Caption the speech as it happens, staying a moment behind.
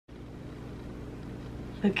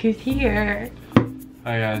Look who's here.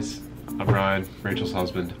 Hi guys, I'm Ryan, Rachel's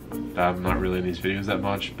husband. I'm not really in these videos that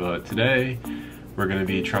much, but today we're gonna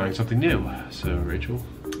be trying something new. So Rachel?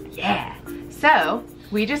 Yeah, so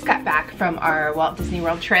we just got back from our Walt Disney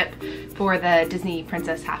World trip for the Disney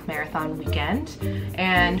Princess Half Marathon weekend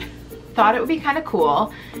and thought it would be kind of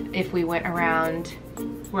cool if we went around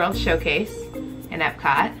World Showcase in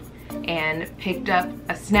Epcot and picked up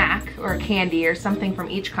a snack or a candy or something from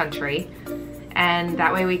each country, and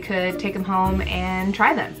that way we could take them home and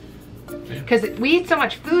try them. Because we eat so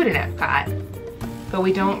much food in Epcot, but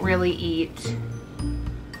we don't really eat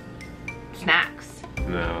snacks.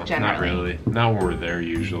 No, generally. not really. Not when we're there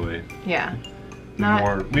usually. Yeah.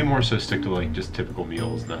 We more so stick to like just typical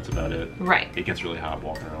meals, and that's about it. Right. It gets really hot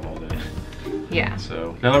walking around all day. Yeah.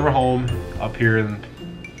 So now that we're home up here in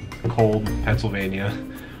cold Pennsylvania,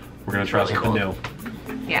 we're gonna try something new.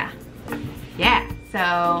 Yeah. Yeah,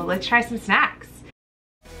 so let's try some snacks.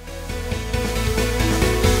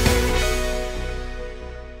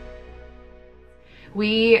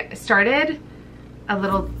 We started a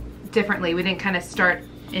little differently. We didn't kind of start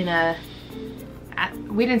in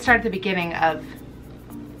we didn't start at the beginning of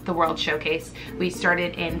the World Showcase. We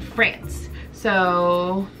started in France.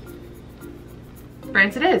 So,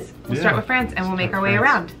 France it is. We'll start with France and we'll make our way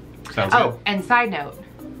around. Sounds good. And side note,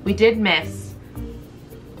 we did miss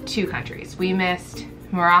 2 countries. We missed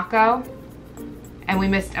Morocco and we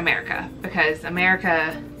missed America, because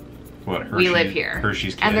America, what, Hershey, we live here.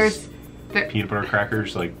 Hershey's Kiss, and there's peanut butter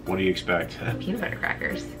crackers, like what do you expect? peanut butter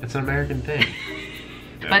crackers. It's an American thing.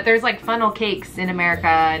 Yeah. But there's like funnel cakes in America,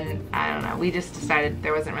 and I don't know, we just decided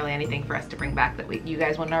there wasn't really anything for us to bring back that you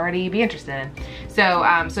guys wouldn't already be interested in. So,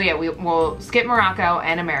 so yeah, we'll skip Morocco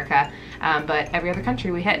and America, but every other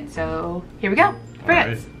country we hit. So here we go,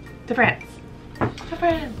 France, to France, to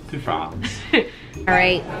France. To France. All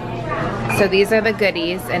right, so these are the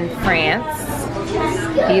goodies in France.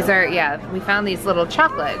 These are, yeah, we found these little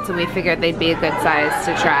chocolates, so we figured they'd be a good size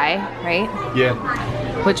to try, right? Yeah.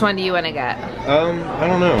 Which one do you want to get? I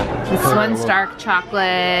don't know. This one's dark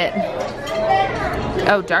chocolate.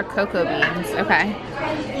 Oh, dark cocoa beans. Okay.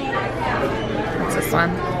 What's this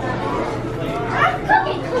one?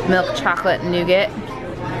 Milk chocolate nougat.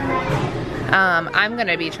 I'm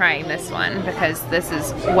gonna be trying this one because this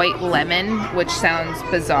is white lemon, which sounds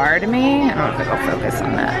bizarre to me. I don't know if it'll focus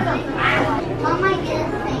on that.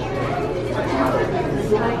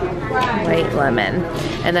 White lemon.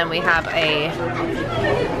 And then we have a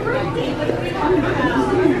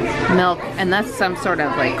milk, and that's some sort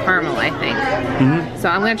of like caramel, I think. So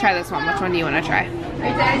I'm gonna try this one. Which one do you want to try?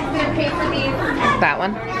 That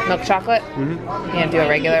one? Milk chocolate? You gonna do a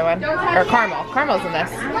regular one? Or caramel? Caramel's in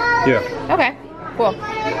this. Yeah. Okay, cool.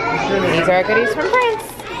 These are our goodies from France.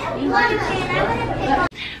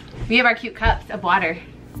 We have our cute cups of water.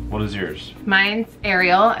 What is yours? Mine's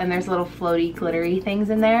Ariel, and there's little floaty, glittery things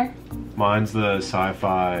in there. Mine's the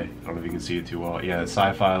sci-fi, I don't know if you can see it too well. Yeah,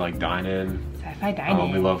 sci-fi like dine-in. Sci-fi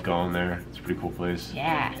dine-in. We love going there. It's a pretty cool place.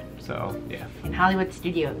 Yeah. So, yeah. In Hollywood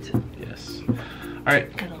Studios. Yes. All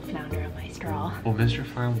right. Good little flounder on my straw. Well, Mr.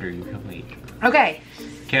 Flounder, you can wait. Okay.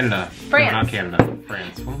 Canada. France. No, not Canada.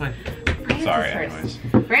 France. What am I? France Sorry, is anyways.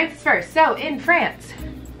 first. France is first. So, in France,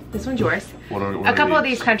 this one's yours. What A couple of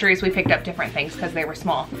these countries we picked up different things because they were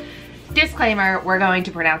small. Disclaimer, we're going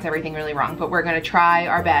to pronounce everything really wrong, but we're going to try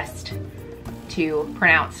our best to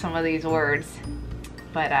pronounce some of these words.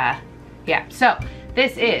 But yeah, so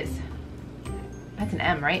this is, that's an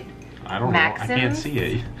M, right? I don't know, I can't see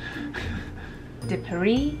it. De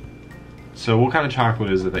Paris. So what kind of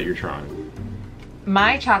chocolate is it that you're trying?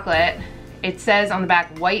 My chocolate, it says on the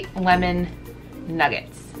back, white lemon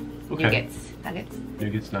nuggets. Okay.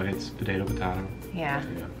 Nuggets, nuggets, potato. Yeah.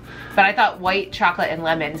 But I thought white chocolate and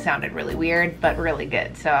lemon sounded really weird, but really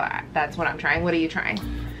good. So that's what I'm trying. What are you trying?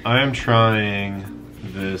 I am trying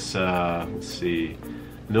this, let's see,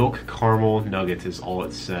 milk caramel nuggets is all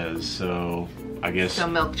it says. So I guess. So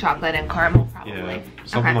milk chocolate and caramel probably. Yeah,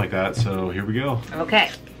 something like that. So here we go. Okay.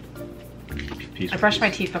 I brushed my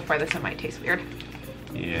teeth before this, it might taste weird.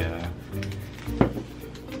 Yeah.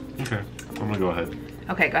 Okay, I'm gonna go ahead.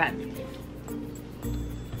 Okay, go ahead.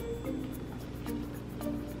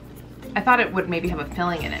 I thought it would maybe have a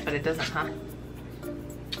filling in it, but it doesn't, huh?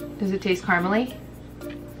 Does it taste caramely?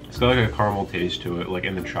 It's got like a caramel taste to it, like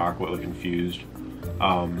in the chocolate, like infused.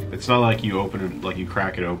 It's not like you open it, like you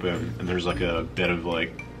crack it open and there's like a bit of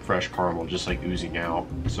like fresh caramel just like oozing out.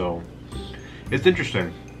 So it's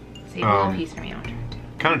interesting. Save a little piece for me, I'll try it too.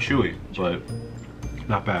 Kind of chewy, but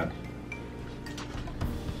not bad.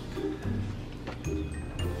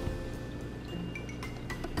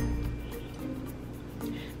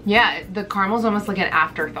 Yeah, the caramel's almost like an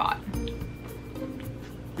afterthought.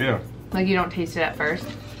 Yeah. Like you don't taste it at first.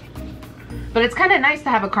 But it's kind of nice to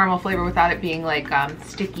have a caramel flavor without it being like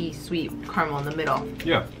sticky, sweet caramel in the middle.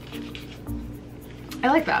 Yeah. I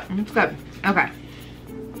like that. It's good. Okay.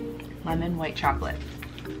 Lemon white chocolate.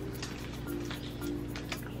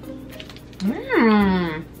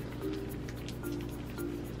 Mmm.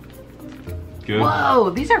 Good. Whoa,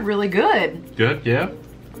 these are really good. Good, yeah.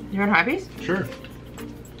 You want to try these? Sure.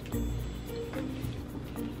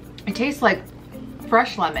 It tastes like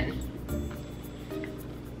fresh lemon.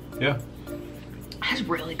 Yeah. That's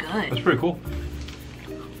really good. That's pretty cool.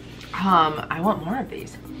 I want more of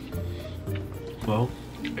these. Well,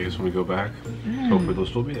 I guess when we go back, hopefully they'll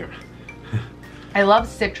still be there. I love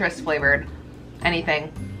citrus flavored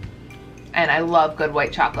anything. And I love good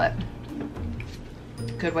white chocolate.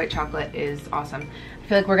 Good white chocolate is awesome. I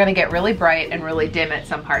feel like we're gonna get really bright and really dim at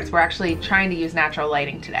some parts. We're actually trying to use natural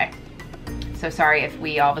lighting today. So sorry if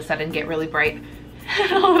we all of a sudden get really bright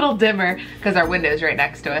and a little dimmer because our window's right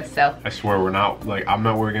next to us, so. I swear we're not, like, I'm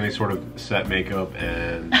not wearing any sort of set makeup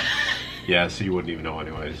and yeah, so you wouldn't even know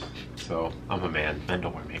anyways. So, I'm a man. Men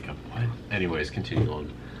don't wear makeup. What? Anyways, continue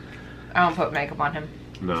on. I don't put makeup on him.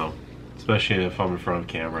 No, especially if I'm in front of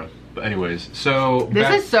camera. But anyways, so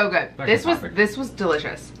this is so good. This was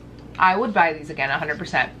delicious. I would buy these again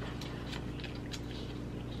 100%.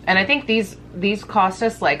 And I think these cost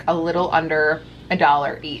us like a little under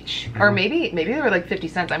 $1 each. Or maybe they were like 50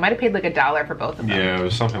 cents. I might have paid like $1 for both of them. Yeah, it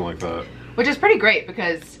was something like that. Which is pretty great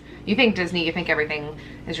because you think Disney, you think everything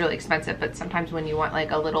is really expensive, but sometimes when you want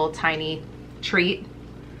like a little tiny treat,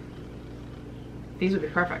 these would be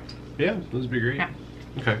perfect. Yeah, those would be great. Yeah.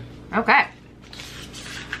 Okay. Okay.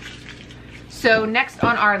 So next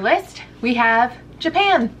on our list, we have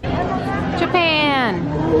Japan. Japan.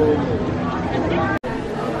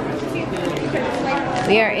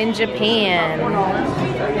 We are in Japan.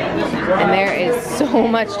 And there is so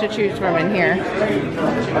much to choose from in here.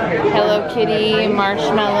 Hello Kitty,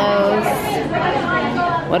 marshmallows.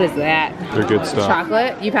 What is that? They're good stuff.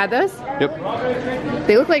 Chocolate? You've had those? Yep.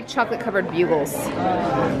 They look like chocolate covered bugles.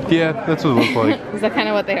 Yeah, that's what it looks like. Is that kind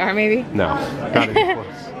of what they are maybe? No, not even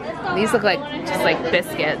close. These look like just like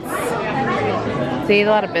biscuits. Do you eat a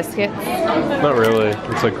lot of biscuits? Not really.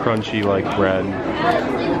 It's like crunchy, like bread.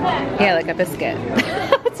 Yeah, like a biscuit.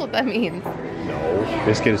 That's what that means. No,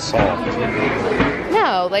 biscuit is soft.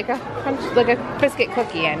 No, like a biscuit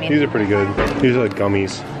cookie. I mean. These are pretty good. These are like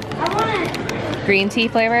gummies. Green tea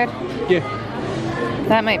flavored. Yeah.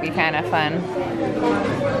 That might be kind of fun.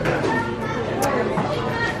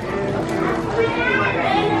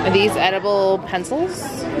 Are these edible pencils?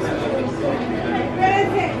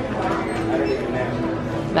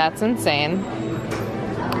 That's insane.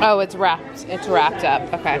 Oh, it's wrapped. It's wrapped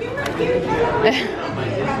up. Okay.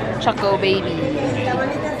 Choco baby.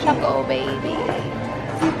 Choco baby.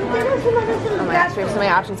 Oh my gosh, we have so many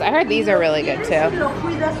options. I heard these are really good too.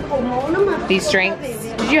 These drinks.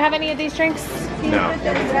 Did you have any of these drinks? No.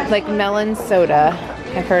 Like melon soda.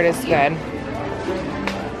 I've heard is good.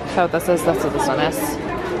 So this is, that's what this one is.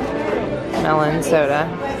 Melon soda.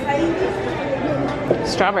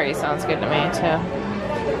 Strawberry sounds good to me too.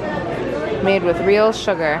 Made with real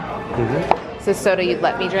sugar. Is this soda you'd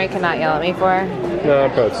let me drink and not yell at me for? No,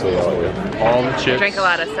 I'd probably still yell at you. All the chips. Drink a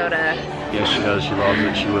lot of soda. Yes, she does. She loves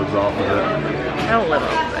it. She lives off of it. I don't live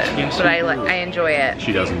off of it, Yes, but I enjoy it.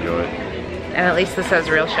 She does enjoy it. And at least this has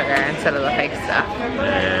real sugar instead of the fake stuff.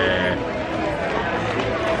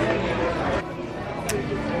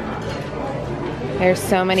 There's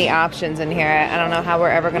so many options in here. I don't know how we're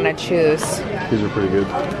ever gonna choose. These are pretty good.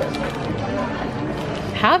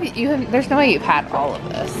 How have you, there's no way you've had all of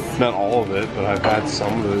this. Not all of it, but I've had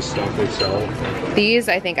some of this stuff they sell. These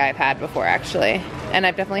I think I've had before actually. And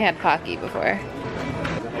I've definitely had Pocky before.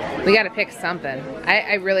 We gotta pick something.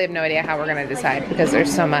 I really have no idea how we're gonna decide because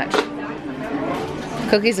there's so much.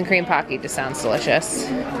 Cookies and cream Pocky just sounds delicious.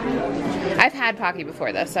 I've had Pocky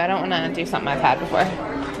before though, so I don't wanna do something I've had before.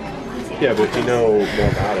 Yeah, but if you know more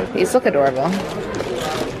about it. These look adorable.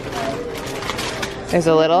 There's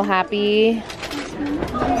a little happy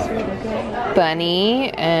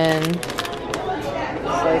bunny and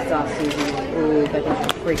soy sauce seasoning. Ooh, that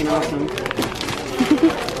is freaking awesome.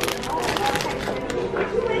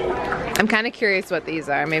 I'm kind of curious what these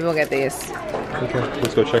are. Maybe we'll get these. Okay,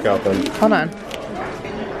 let's go check out then. Hold on.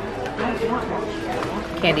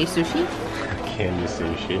 Candy sushi? Candy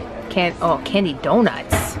sushi. Candy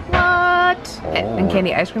donuts. What? And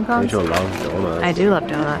candy ice cream cones? Rachel loves donuts. I do love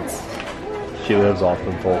donuts. She lives off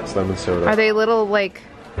them, folks. Them and soda. Are they little like?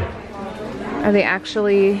 Are they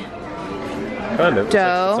actually? Kind of.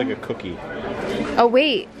 Dough? It's like a cookie. Oh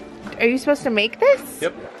wait, are you supposed to make this?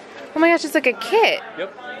 Yep. Oh my gosh, it's like a kit.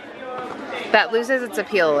 Yep. That loses its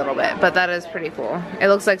appeal a little bit, but that is pretty cool. It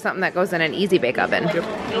looks like something that goes in an easy bake oven. Yep. Your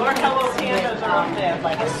Hello Pandas are up there,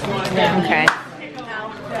 like a swan. Okay.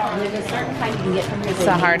 There's a certain kind you can get from It's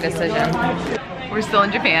a hard decision. We're still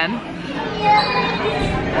in Japan.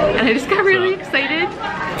 And I just got really excited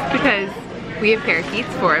because we have parakeets,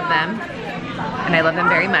 4 of them. And I love them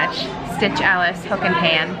very much. Stitch, Alice, Hook, and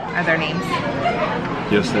Pan are their names.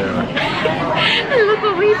 Yes, they are. And look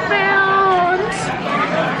what we found!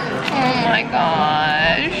 Oh my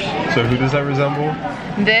gosh. So who does that resemble?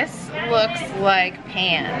 This looks like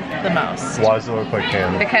Pan the most. Why does it look like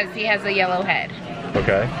Pan? Because he has a yellow head.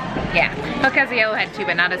 Okay. Yeah, Hook has a yellow head too,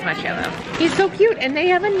 but not as much yellow. He's so cute, and they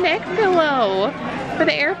have a neck pillow for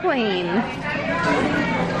the airplane.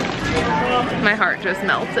 My heart just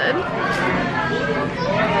melted.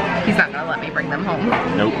 He's not gonna let me bring them home.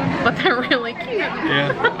 Nope. But they're really cute.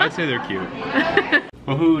 Yeah, I'd say they're cute.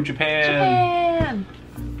 Woohoo, Japan!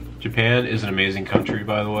 Japan is an amazing country,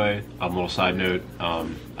 by the way. A little side note,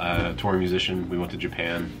 a touring musician, we went to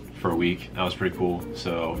Japan for a week. That was pretty cool.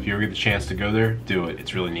 So if you ever get the chance to go there, do it.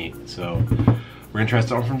 It's really neat. So we're gonna try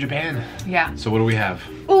something from Japan. Yeah. So what do we have?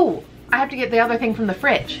 Ooh, I have to get the other thing from the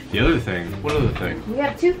fridge. The other thing? What other thing? We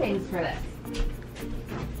have 2 things for this.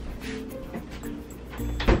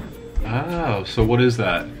 Oh, so what is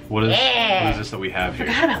that? What is this that we have here?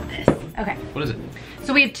 Forgot about this. Okay. What is it?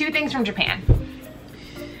 So we have 2 things from Japan.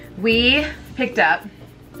 We picked up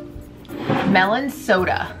melon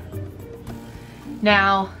soda.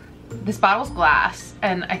 Now, this bottle's glass,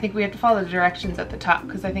 and I think we have to follow the directions at the top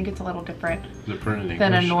because I think it's a little different Is it printed in English?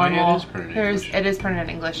 than a normal. Oh, yeah, it is printed in English. It is printed in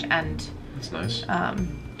English and That's nice.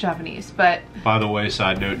 Japanese, but By the way,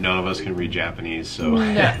 side note, none of us can read Japanese, so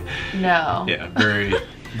no. yeah, very,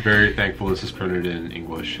 very thankful this is printed in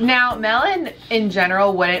English. Now, melon in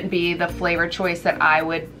general wouldn't be the flavor choice that I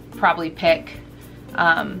would probably pick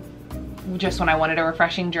just when I wanted a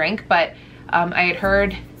refreshing drink, but I had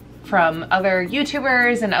heard from other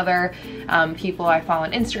YouTubers and other people I follow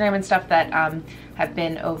on Instagram and stuff that have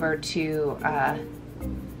been over to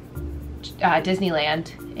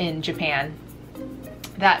Disneyland in Japan,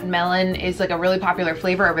 that melon is like a really popular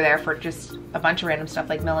flavor over there for just a bunch of random stuff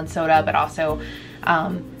like melon soda, but also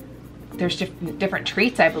there's different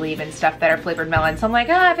treats, I believe, and stuff that are flavored melon. So I'm like,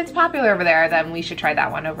 if it's popular over there, then we should try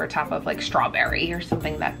that one over top of like strawberry or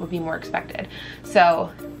something that would be more expected.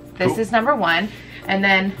 So this is number 1. And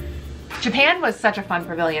then Japan was such a fun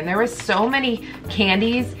pavilion. There was so many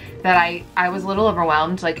candies that I was a little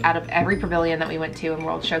overwhelmed. Like out of every pavilion that we went to in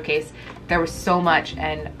World Showcase, there was so much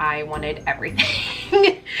and I wanted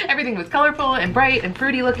everything. Everything was colorful and bright and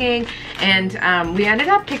fruity looking. And we ended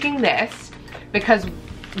up picking this because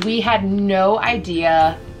we had no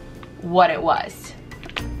idea what it was.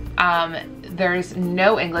 There's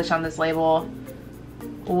no English on this label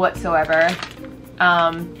whatsoever.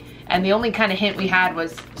 And the only kind of hint we had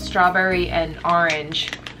was strawberry and orange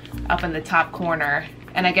up in the top corner.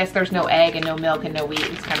 And I guess there's no egg and no milk and no wheat.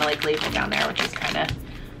 It's kind of like labeled down there, which is kind of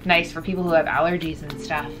nice for people who have allergies and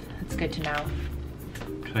stuff. It's good to know.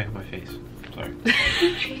 Can I have my face? Sorry.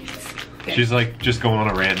 She's like just going on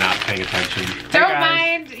a rant, not paying attention. Don't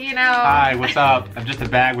mind, you know. Hi, what's up? I'm just a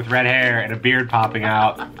bag with red hair and a beard popping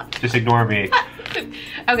out. Just ignore me.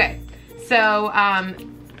 Okay, so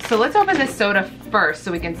so let's open this soda first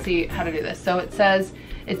so we can see how to do this. So it says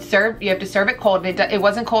it's served, you have to serve it cold. It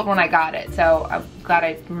wasn't cold when I got it, so I'm glad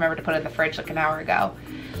I remembered to put it in the fridge like an hour ago.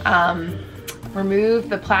 Remove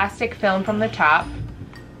the plastic film from the top.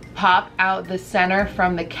 Pop out the center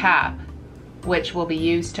from the cap, which will be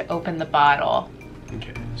used to open the bottle.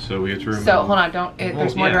 Okay, so we have to remove. So hold on,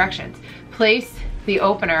 there's more directions. Place the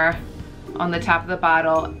opener on the top of the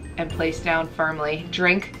bottle and place down firmly.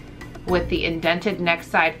 Drink with the indented neck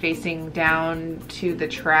side facing down to the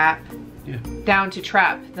trap. Yeah. Down to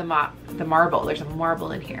trap the marble. There's a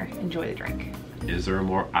marble in here. Enjoy the drink. Is there a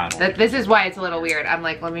more? I don't. This is why it's a little weird. I'm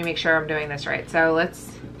like, let me make sure I'm doing this right. So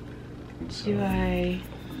let's. Do I?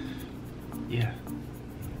 Yeah.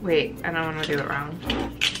 Wait, I don't want to do it wrong.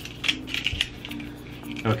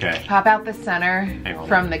 Okay. Pop out the center Hang on.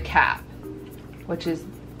 from the cap, which is.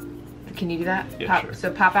 Can you do that? Yeah, sure.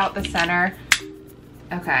 So pop out the center.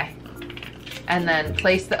 Okay. And then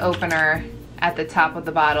place the opener at the top of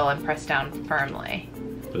the bottle and press down firmly.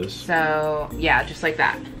 This? So, yeah, just like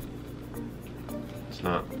that. It's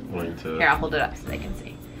not wanting to... Here, I'll hold it up so they can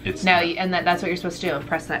see. It's no, not, and that's what you're supposed to do, and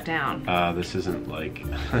press that down. This isn't like...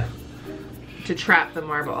 to trap the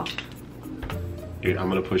marble. Dude, I'm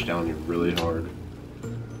gonna push down really hard.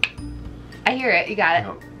 I hear it, you got it.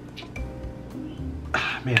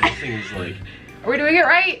 Man, this thing is like... Are we doing it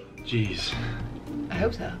right? Jeez. I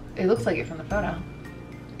hope so. It looks like it from the photo.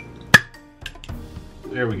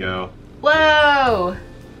 There we go. Whoa!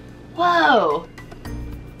 Whoa!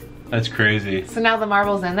 That's crazy. So now the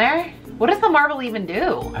marble's in there? What does the marble even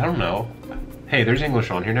do? I don't know. Hey, there's English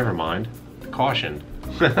on here, never mind. Caution.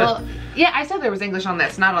 Well, yeah, I said there was English on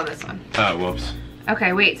this, not on this one. Oh, whoops.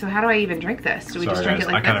 Okay, wait, so how do I even drink this? Do we just drink guys,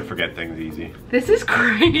 it like I kind of this? forget things easy. This is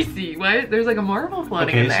crazy. What? There's like a marble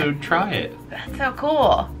floating in Okay, there. so try it. That's so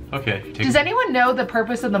cool. Okay. Does anyone know the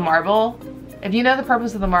purpose of the marble? If you know the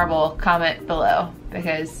purpose of the marble, comment below,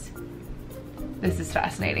 because this is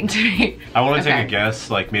fascinating to me. I want to take a guess,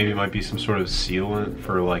 like maybe it might be some sort of sealant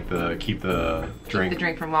for like keep the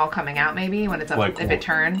drink from all coming out, maybe when it's up, like, if it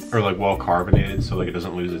turns. or like well carbonated, so like it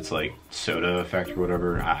doesn't lose its like soda effect or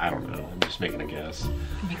whatever. I don't know. I'm just making a guess.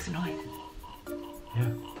 It makes a noise. Yeah.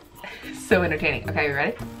 So entertaining. Okay, you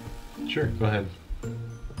ready? Sure. Go ahead.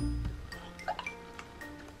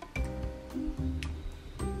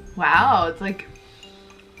 Wow, it's like.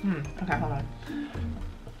 Okay, hold on.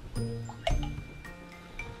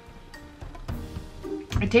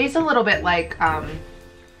 It tastes a little bit like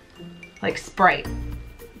Sprite,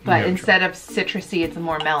 but Yeah, instead of citrusy, it's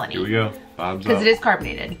more melony. Here we go. Bob's up. Because it is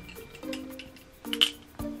carbonated.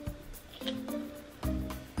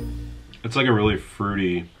 It's like a really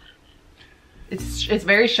fruity. It's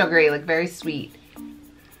very sugary, like very sweet.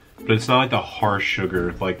 But it's not like the harsh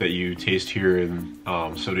sugar like that you taste here in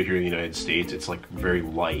soda here in the United States. It's like very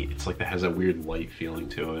light. It's like that has a weird light feeling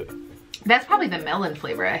to it. That's probably the melon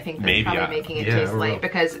flavor, I think, that's Maybe, probably making it yeah, taste light,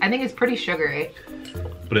 because I think it's pretty sugary.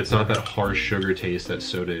 But it's not that harsh sugar taste that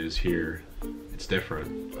soda is here. It's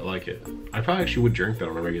different. I like it. I probably actually would drink that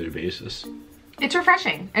on a regular basis. It's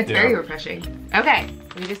refreshing. It's very refreshing. Okay,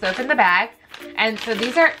 we just opened the bag. And so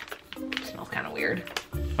these are, it smells kind of weird.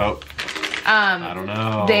 Oh. I don't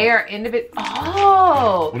know. They are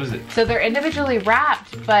oh. What is it? So they're individually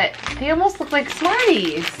wrapped, but they almost look like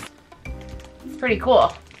Smarties. It's pretty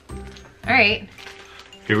cool. All right.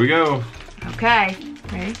 Here we go. Okay,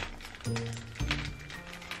 ready?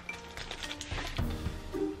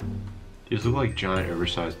 These look like giant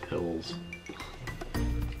oversized pills.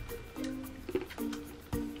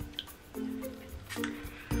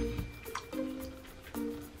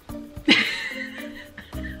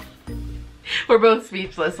 We're both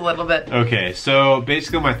speechless a little bit. Okay, so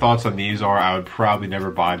basically my thoughts on these are I would probably never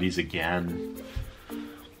buy these again.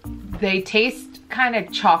 They taste kind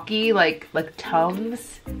of chalky, like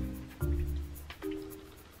Tums.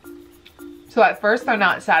 So at first they're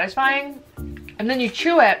not satisfying, and then you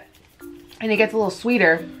chew it and it gets a little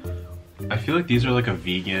sweeter. I feel like these are like a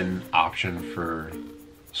vegan option for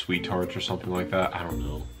sweet tarts or something like that. I don't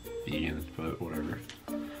know, vegan, but whatever.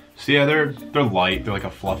 So yeah, they're light. They're like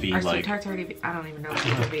a fluffy, Are like. sweet tarts already? I don't even know if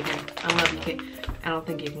they're vegan. I don't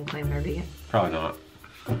think you can claim they're vegan. Probably not.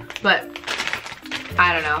 But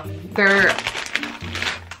I don't know. They're.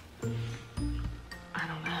 I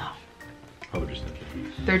don't know. Probably just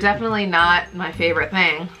thinking. They're definitely not my favorite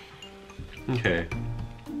thing. Okay.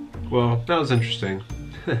 Well, that was interesting.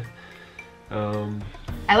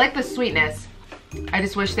 I like the sweetness. I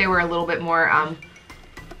just wish they were a little bit more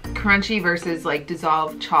crunchy versus like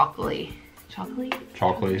dissolved chocolate. Chocolate?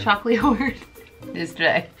 Chocolate word is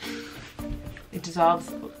today. It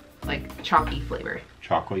dissolves like chalky flavor.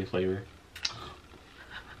 Chocolate flavor.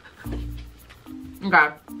 Okay.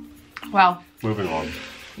 Well. Moving on.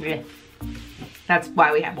 Yeah. That's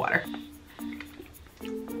why we have water.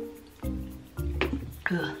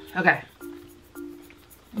 Ugh. Okay.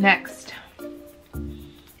 Next.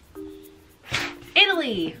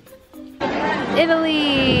 Italy.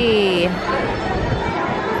 Italy.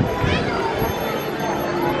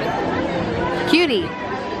 Cutie.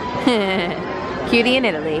 Cutie in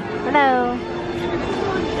Italy. Hello.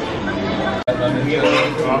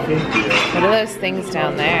 What are those things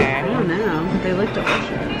down there? I don't know. They look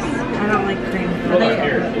delicious. I don't like cream.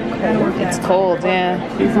 It's cold, yeah.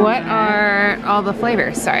 What are all the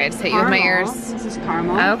flavors? Sorry, I just hit you with my ears. This is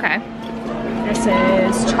caramel. Oh, okay. This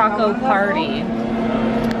is Choco Party.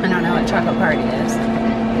 I don't know what Choco Party is.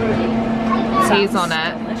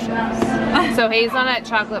 Hazelnut. Delicious. So hazelnut,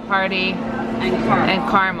 chocolate party, And caramel. and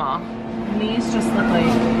caramel. And these just look like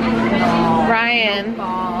little Ryan,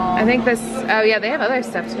 balls. I think this, oh yeah, they have other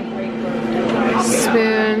stuff too.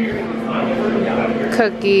 Spoon,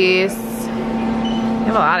 cookies. They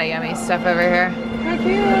have a lot of yummy stuff over here. Heck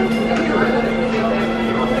yeah.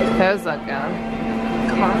 Those look good.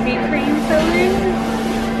 Coffee cream filling.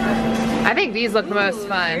 I think these look the most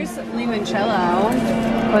fun. There's limoncello.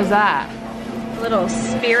 What's that? Little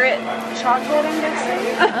spirit chocolate, I'm guessing.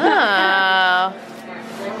 Oh.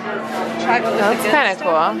 chocolate with That's the good kind of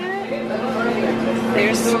stuff cool. in it.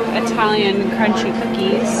 There's Italian crunchy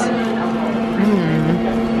cookies.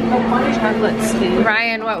 Chocolate spoon.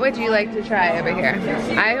 Ryan, what would you like to try over here?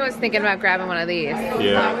 I was thinking about grabbing one of these.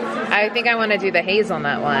 Yeah. I think I want to do the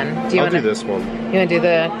hazelnut one. Do you I'll want do this one. You want to do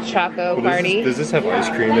the Choco Party? Does this have ice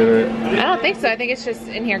cream in it? I don't think so. I think it's just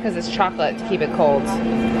in here because it's chocolate to keep it cold.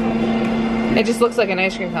 It just looks like an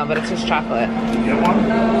ice cream cone, but it's just chocolate.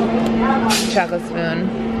 Chocolate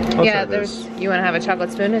spoon. I'll try this. You want to have a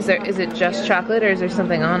chocolate spoon? Is it just chocolate or is there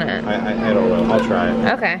something on it? I don't know. I'll try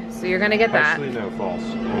it. Okay, so you're gonna get that. Actually, no, false.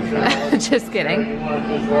 Just kidding.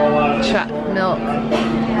 Milk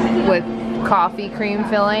with coffee cream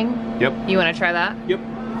filling. Yep. You want to try that? Yep.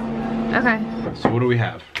 Okay. So what do we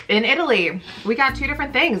have? In Italy, we got 2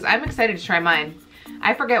 different things. I'm excited to try mine.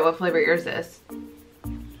 I forget what flavor yours is.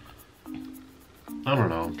 I don't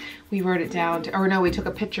know. We wrote it down, or no, we took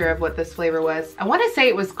a picture of what this flavor was. I want to say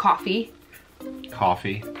it was coffee.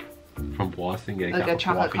 Coffee from Boston. Like a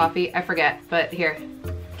chocolate coffee. I forget, but here.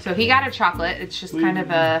 So he got a chocolate. It's just kind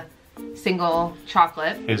of a single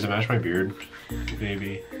chocolate. Hey, does it match my beard?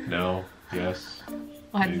 Maybe. No. Yes.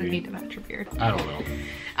 Why does it Maybe. need to match your beard? I don't know.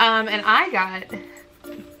 And I got,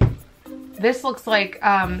 this looks like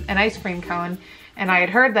an ice cream cone, and I had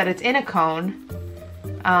heard that it's in a cone,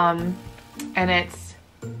 and it's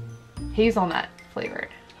hazelnut flavored.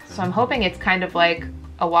 So I'm hoping it's kind of like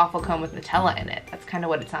a waffle cone with Nutella in it. That's kind of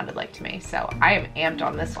what it sounded like to me. So I am amped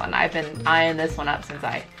on this one. I've been eyeing this one up since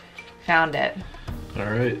I found it. All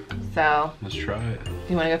right. So. Let's try it.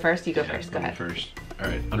 You want to go first? You go first. Go ahead. First. All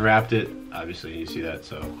right. Unwrapped it. Obviously, you see that,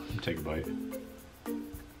 so take a bite.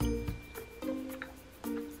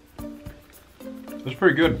 That's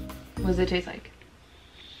pretty good. What does it taste like?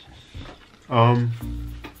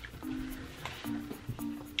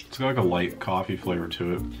 It's got like a light coffee flavor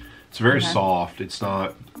to it. It's very soft. It's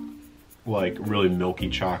not like really milky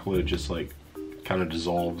chocolate. It just like kind of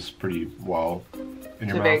dissolves pretty well in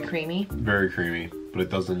your mouth. Very creamy. Very creamy, but it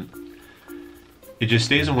doesn't. It just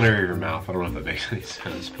stays in one area of your mouth. I don't know if that makes any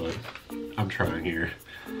sense, but I'm trying here.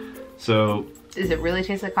 So. Does it really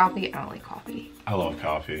taste like coffee? I don't like coffee. I love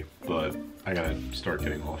coffee, but I gotta start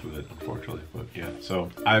getting off of it, unfortunately. But yeah, so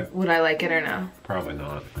Would I like it or no? Probably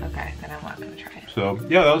not. Okay, then I'm not gonna try it. So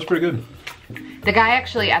yeah, that was pretty good. The guy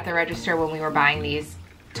actually at the register when we were buying these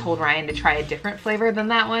told Ryan to try a different flavor than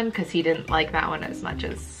that one because he didn't like that one as much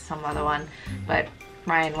as some other one. But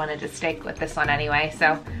Ryan wanted to stick with this one anyway,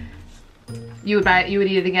 so you would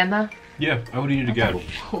eat it again though? Yeah, I would eat it again.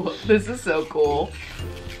 This is so cool.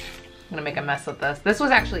 I'm gonna make a mess with this. This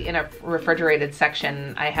was actually in a refrigerated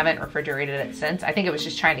section. I haven't refrigerated it since. I think it was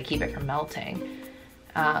just trying to keep it from melting.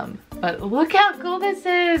 But look how cool this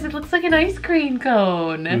is. It looks like an ice cream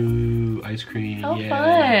cone. Ooh, ice cream, How yeah.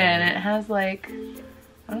 fun. It has like,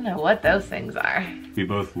 I don't know what those things are. We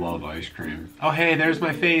both love ice cream. Oh hey, there's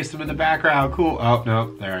my face. I'm in the background. Cool. Oh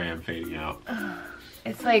no, there I am fading out.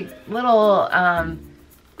 It's like little, I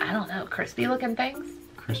don't know, crispy looking things.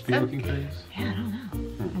 Crispy looking things? Yeah, I don't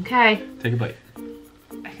know. Okay. Take a bite.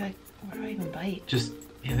 I feel like, where do I even bite? Just,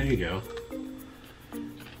 yeah, there you go.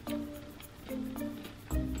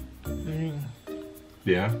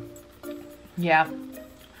 Yeah? Yeah.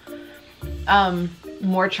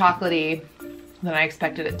 More chocolatey than I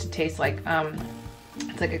expected it to taste like.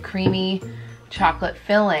 It's like a creamy chocolate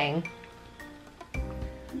filling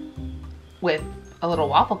with a little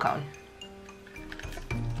waffle cone.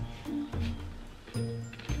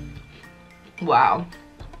 Wow.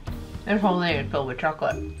 This whole thing is filled with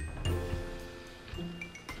chocolate.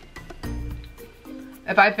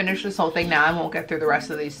 If I finish this whole thing now, I won't get through the rest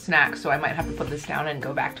of these snacks, so I might have to put this down and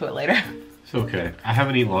go back to it later. It's okay. I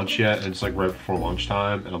haven't eaten lunch yet, and it's like right before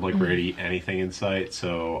lunchtime, and I'm like ready to eat anything in sight,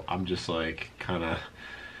 so I'm just like kind of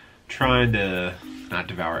trying to not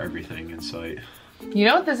devour everything in sight. You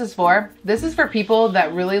know what this is for? This is for people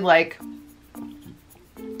that really like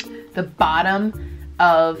the bottom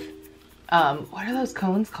of, what are those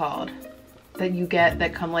cones called that you get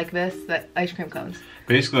that come like this, that ice cream cones?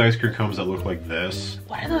 Basically ice cream cones that look like this.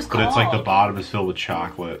 What are those But called? it's like the bottom is filled with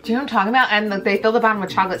chocolate. Do you know what I'm talking about? And they fill the bottom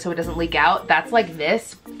with chocolate so it doesn't leak out. That's like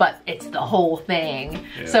this, but it's the whole thing.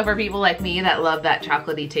 Yeah. So for people like me that love that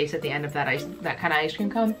chocolatey taste at the end of that kind of ice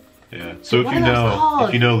cream cone. Yeah. So What are those called?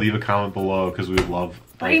 if you know, leave a comment below because we would love.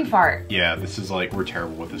 Brain fart. Yeah, this is like, we're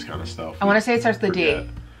terrible with this kind of stuff. I want to say it starts with a D. Forget.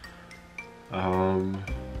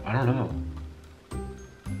 I don't know.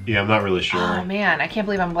 Yeah, I'm not really sure. Oh man, I can't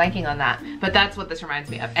believe I'm blanking on that. But that's what this reminds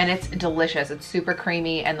me of. And it's delicious. It's super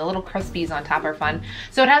creamy and the little crispies on top are fun.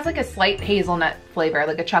 So it has like a slight hazelnut flavor,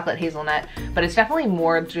 like a chocolate hazelnut, but it's definitely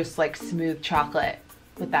more just like smooth chocolate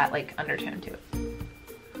with that like undertone to it.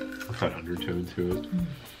 chocolate undertone to it.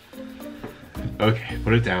 Okay,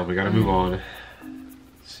 put it down. We gotta move on.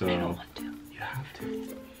 So, I don't want to. You have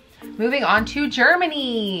to. Moving on to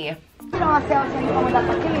Germany.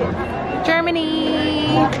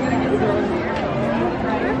 Germany!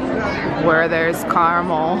 Where there's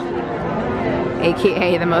caramel,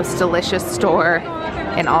 aka the most delicious store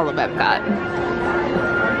in all of Epcot.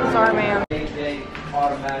 Sorry, ma'am. They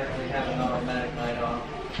automatically have an automatic night off.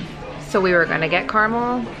 So we were gonna get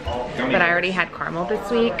caramel, but I already had caramel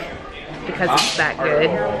this week because it's that good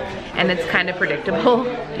and it's kind of predictable.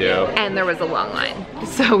 Yeah. And there was a long line.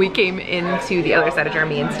 So we came into the other side of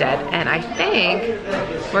Germany instead, and I think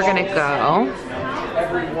we're gonna go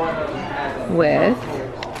with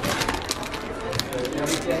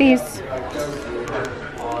these.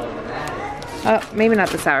 Oh, maybe not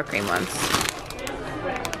the sour cream ones.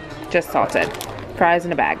 Just salted. Fries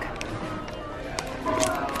in a bag.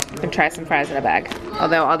 And try some fries in a bag.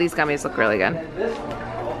 Although all these gummies look really good.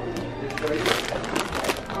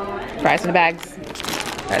 Fries in a bag.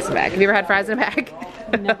 Fries in a bag. Have you ever had fries in a bag?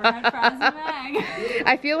 Never had fries in a bag.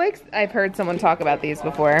 I feel like I've heard someone talk about these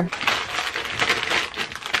before.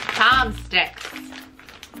 Palm sticks.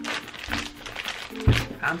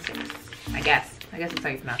 Palm sticks. I guess that's how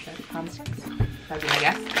you pronounce it. Palm sticks. That's what I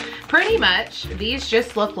guess. Pretty much, these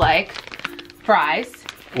just look like fries.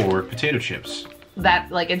 or potato chips.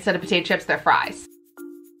 That, like, instead of potato chips, they're fries.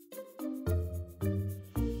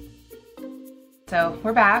 So,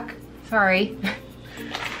 we're back. Sorry.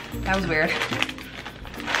 That was weird.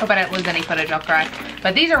 Hope I didn't lose any footage, I'll cry.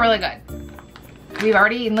 But these are really good. We've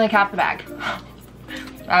already eaten like half the bag.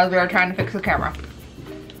 As we were trying to fix the camera.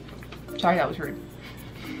 Sorry, that was rude.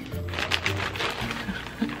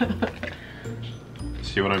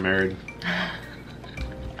 See what I married?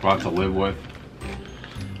 About to live with?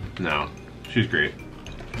 No, she's great.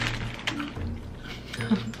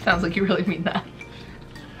 Sounds like you really mean that.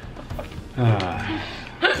 I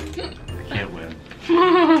can't win.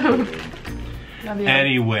 Love you.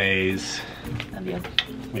 Anyways. Love you.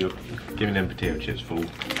 Yep. Give me them potato chips, fool.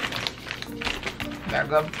 They're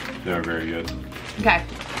good. They're very good. Okay.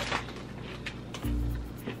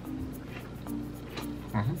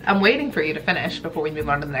 I'm waiting for you to finish before we move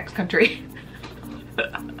on to the next country.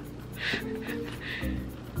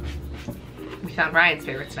 We found Ryan's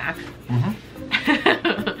favorite snack.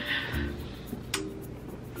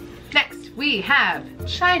 Next, we have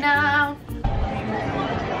China.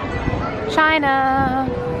 China.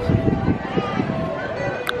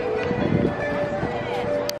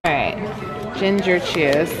 All right, ginger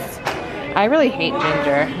juice. I really hate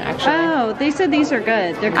ginger, actually. Oh, they said these are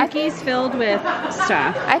good. They're cookies filled with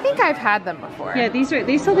stuff. I think I've had them before. Yeah, they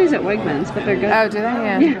sell these at Wegmans, but they're good. Oh, do they?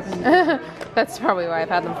 Yeah. Yes. That's probably why I've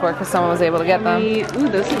had them before, because someone was able to get them. Ooh,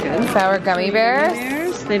 those are good. Sour gummy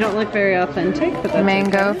bears. They don't look very authentic, but that's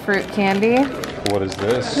Mango okay. fruit candy. What is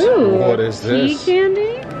this? Ooh, What is tea this?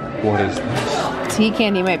 candy? What is this? Tea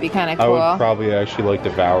candy might be kind of I cool. would probably actually like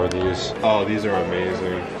devour these. Oh, these are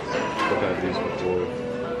amazing. I've had these before.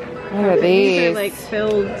 What are These these? are like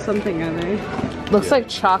filled something, are they? Looks like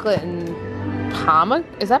chocolate and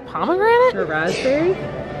is that pomegranate? Or raspberry?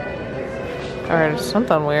 Or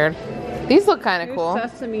something weird. These look kind of Here's cool.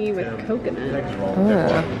 sesame with coconut.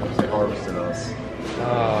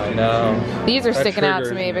 Oh, no. These are sticking out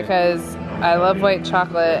to me because I love white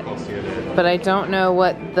chocolate, but I don't know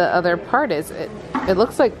what the other part is. It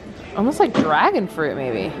looks like almost like dragon fruit,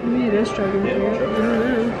 maybe. Maybe it is dragon fruit. I don't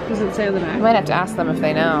know. Does it say on the back? I might have to ask them if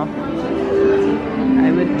they know.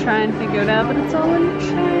 I would try and figure it out, but it's all in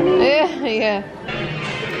Chinese. Yeah.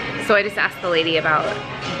 So I just asked the lady about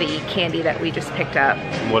the candy that we just picked up.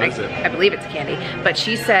 What is it? I believe it's candy, but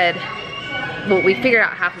she said, well, we figured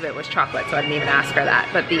out half of it was chocolate, so I didn't even ask her that.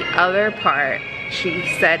 But the other part, she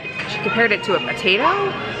said she compared it to a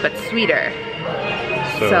potato, but sweeter.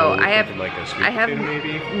 So I have, like a sweet potato,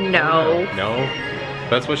 maybe? No. No?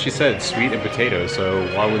 That's what she said, sweet and potato, so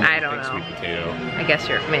why wouldn't I you don't think know. sweet potato? I guess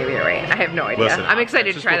maybe you're right. I have no idea. Listen, I'm excited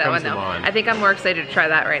to that's try just that what one comes to though. mind. I think I'm more excited to try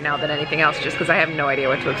that right now than anything else just because I have no idea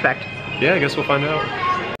what to expect. Yeah, I guess we'll find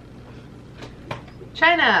out.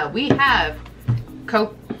 China, we have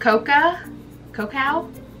coca?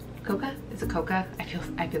 Is it coca? I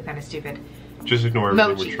feel kind of stupid. Just ignore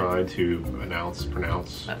everything Mochi. we're trying to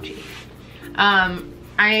pronounce. Mochi.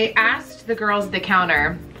 I asked the girls at the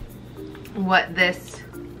counter what this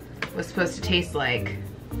was supposed to taste like,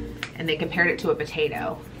 and they compared it to a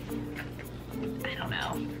potato. I don't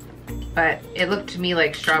know. But it looked to me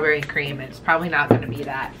like strawberry cream, and it's probably not gonna be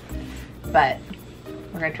that. But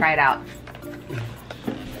we're gonna try it out.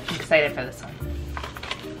 I'm excited for this one.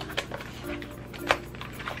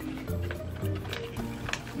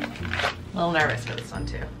 little nervous for this one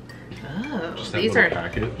too. Oh, Just that these little are,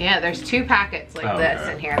 packet? yeah, there's 2 packets like this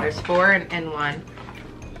okay. in here. There's 4 in one.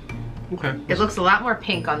 Okay. It looks a lot more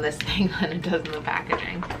pink on this thing than it does in the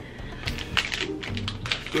packaging.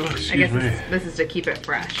 Oh, I excuse guess me. this is to keep it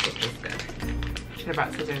fresh, which is good. Should have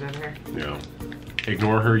brought scissors over here. Yeah.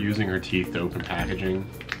 Ignore her using her teeth to open packaging.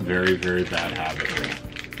 Very, very bad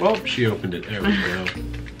habit. Well, she opened it. There we go.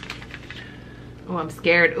 Oh, I'm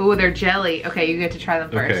scared. Oh, they're jelly. Okay, you get to try them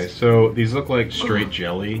first. Okay, so these look like straight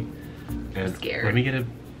jelly. And Scared. let me get it.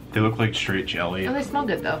 They look like straight jelly, Oh, they smell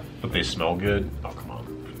good though. but they smell good. Oh, come on.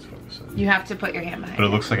 Please focus in. You have to put your hand behind But it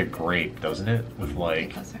looks like a grape, doesn't it? With Get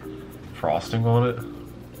like closer. frosting on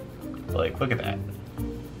it. Like, look at that.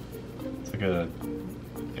 It's like a.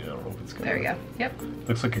 I don't know if it's gonna. There we go. Yep.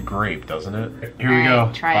 Looks like a grape, doesn't it? Here All we right,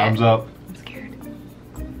 go. try Thumbs it. up. I'm scared.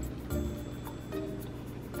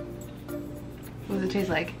 What does it taste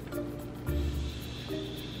like?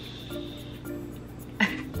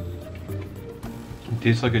 It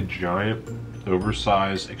tastes like a giant,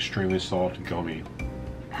 oversized, extremely soft gummy.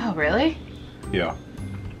 Oh, really? Yeah.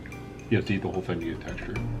 You have to eat the whole thing to get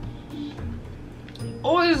texture.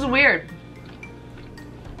 Oh, this is weird.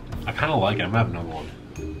 I kind of like it. I'm gonna have another one.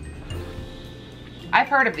 I've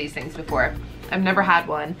heard of these things before. I've never had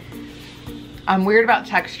one. I'm weird about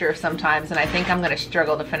texture sometimes, and I think I'm gonna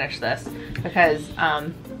struggle to finish this because,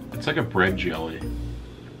 It's like a bread jelly.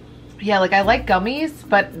 yeah, like I like gummies,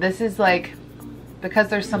 but this is like, because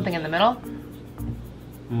there's something in the middle,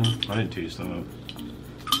 I didn't taste that.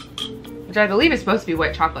 which I believe is supposed to be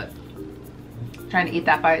white chocolate. I'm trying to eat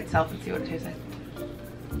that by itself and see what it tastes like.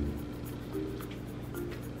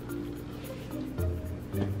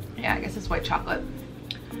 Yeah, I guess it's white chocolate.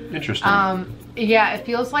 Interesting. Yeah, it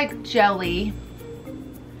feels like jelly.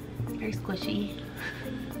 Very squishy.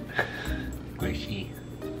 Squishy.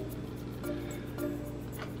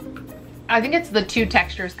 I think it's the 2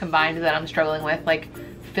 textures combined that I'm struggling with, like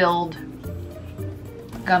filled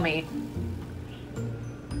gummy.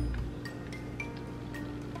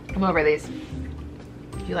 I'm over these.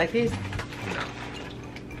 Do you like these? No.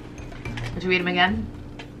 Would you eat them again?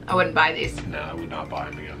 I wouldn't buy these. No, I would not buy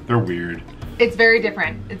them again. They're weird. It's very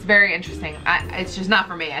different. It's very interesting. It's just not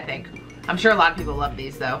for me, I think. I'm sure a lot of people love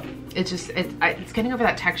these though. It's just, it's getting over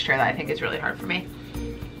that texture that I think is really hard for me.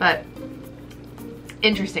 But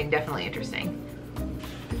interesting, definitely interesting.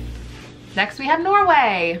 Next we have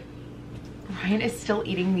Norway. Ryan is still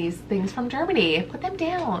eating these things from Germany. Put them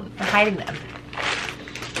down. We're hiding them.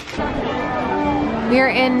 We're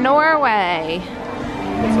in Norway.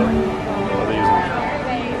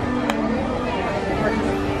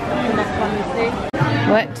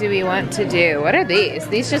 What do we want to do? What are these?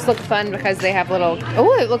 These just look fun because they have little,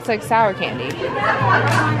 oh, it looks like sour candy.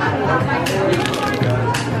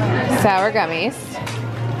 Sour gummies.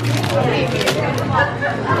 What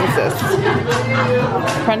is this?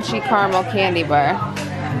 Crunchy caramel candy bar.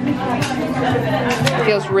 It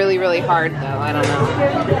feels really, really hard though, I don't know.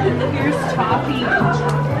 Here's toffee.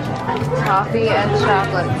 Toffee and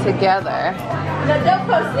chocolate together. Don't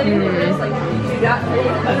post anything.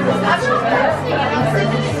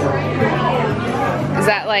 Is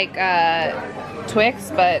that like Twix,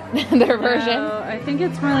 but their version? No, I think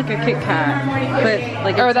it's more like a Kit Kat, but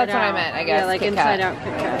like Or that's inside what I out. meant, I guess, Yeah, like Kit inside Kat. out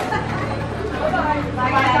Kit Kat.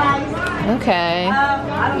 Okay.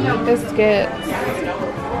 Biscuits.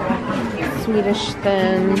 Swedish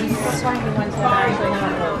thins.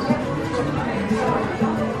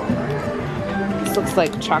 This looks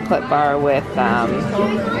like chocolate bar with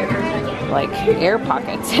like air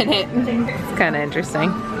pockets in it. It's kind of interesting.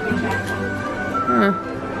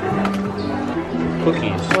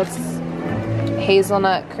 Cookies. What's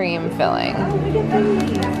hazelnut cream filling?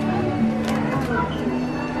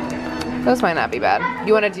 Those might not be bad.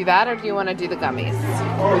 You want to do that or do you want to do the gummies?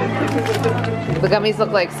 The gummies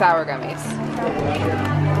look like sour gummies.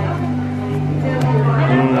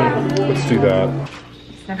 Let's do that.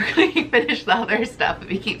 He's never going to finish the other stuff if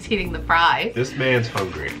he keeps eating the fries. This man's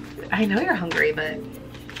hungry. I know you're hungry, but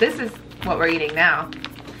this is what we're eating now.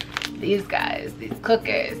 These guys, these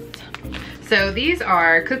cookies. So these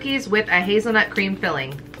are cookies with a hazelnut cream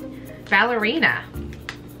filling. Ballerina,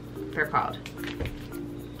 they're called.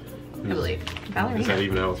 I believe. Ballerina. Is that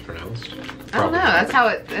even how it's pronounced? I don't know. That's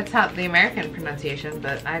how the American pronunciation,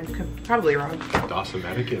 but I'm probably wrong. Das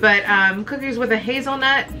American. But cookies with a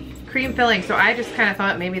hazelnut cream filling. So I just kind of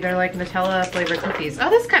thought maybe they're like Nutella flavored cookies. Oh,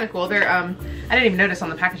 this is kind of cool. They're I didn't even notice on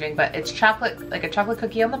the packaging, but it's chocolate, like a chocolate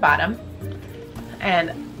cookie on the bottom, and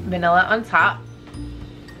vanilla on top.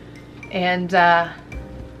 And yeah,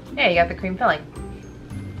 you got the cream filling.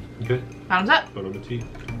 Okay. Bottoms up. Put on the tea.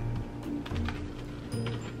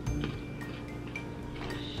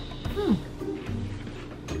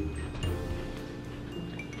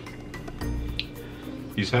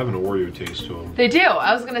 These have an Oreo taste to them. They do.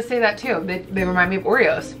 I was gonna say that too. They remind me of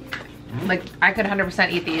Oreos. Like, I could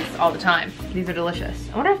 100% eat these all the time. These are delicious.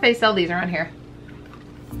 I wonder if they sell these around here.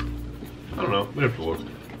 I don't know. We have to look.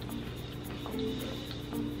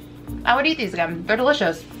 I would eat these again. They're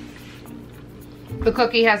delicious. The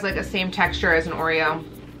cookie has like the same texture as an Oreo.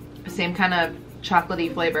 The same kind of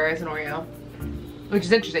chocolatey flavor as an Oreo. Which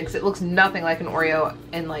is interesting because it looks nothing like an Oreo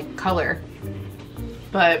in like color.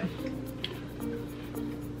 But...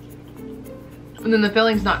 and then the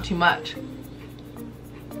filling's not too much.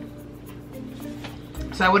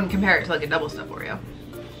 So I wouldn't compare it to like a double stuffed Oreo.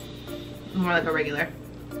 More like a regular.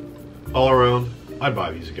 All around, I'd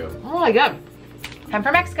buy these again. Oh my god. Time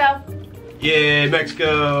for Mexico. Yay,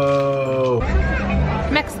 Mexico!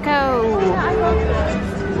 Mexico!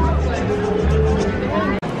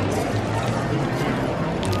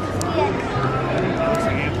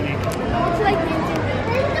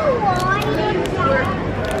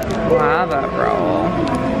 Lava roll.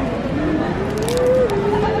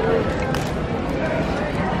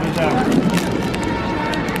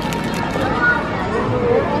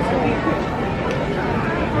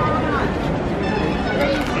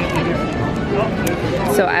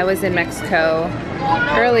 So I was in Mexico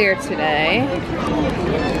earlier today,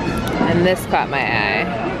 and this caught my eye.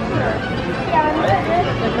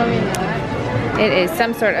 It is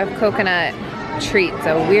some sort of coconut treat,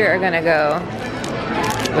 so we are gonna go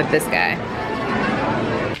with this guy.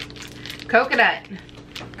 Coconut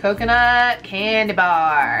candy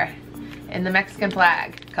bar in the Mexican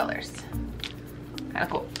flag colors. Kind of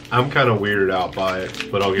cool. I'm kind of weirded out by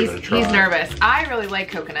it, but I'll give it a try. He's nervous. I really like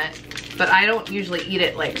coconut, but I don't usually eat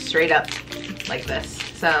it like straight up like this.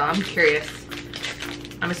 So I'm curious.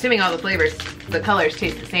 I'm assuming all the flavors, the colors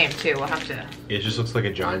taste the same too. We'll have to. It just looks like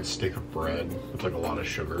a giant stick of bread with like a lot of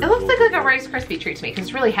sugar. It looks like a Rice Krispie treat to me because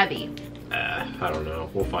it's really heavy. I don't know.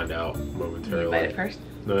 We'll find out momentarily. You bite it first?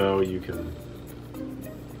 No, you can.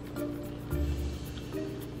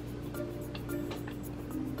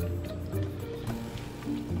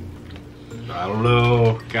 I don't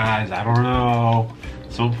know, guys. I don't know.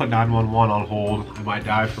 Someone put 911 on hold. I might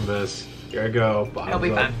die from this. Here I go. It'll be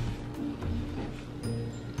fun.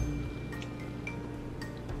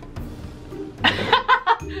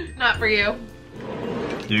 Not for you.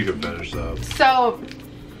 You can finish that. So,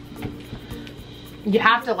 you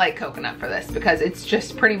have to like coconut for this because it's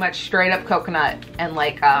just pretty much straight up coconut and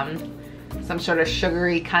like some sort of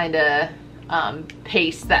sugary kind of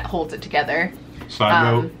paste that holds it together. Side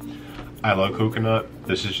note, I love coconut.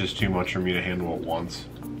 This is just too much for me to handle at once.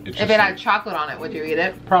 If it had chocolate on it, would you eat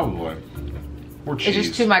it? Probably. Or cheese. It's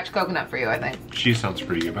just too much coconut for you, I think. Cheese sounds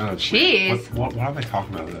pretty good. But that's cheese? What are they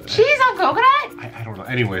talking about? Cheese on coconut? I don't know.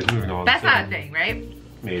 Anyways, moving on. That's not a thing, right?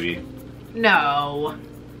 Maybe. No.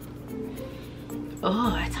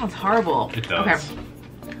 Oh, that sounds horrible. It does.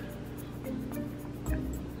 Okay.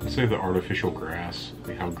 Let's say the artificial grass,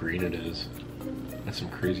 like how green it is. That's some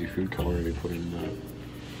crazy food coloring they put in that.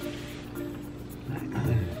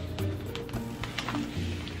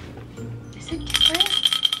 Is it different?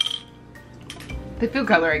 The food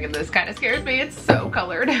coloring in this kind of scares me. It's so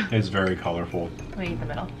colored. It's very colorful. Let me eat the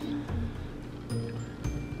middle.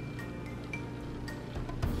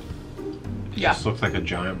 It Yeah. just looks like a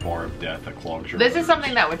giant bar of death that clogs your This is arteries.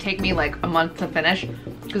 something that would take me like a month to finish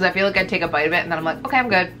because I feel like I'd take a bite of it and then I'm like, okay, I'm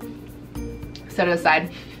good. Set it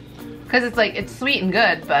aside. Because it's like, it's sweet and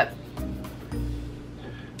good, but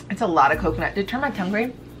it's a lot of coconut. Did it turn my tongue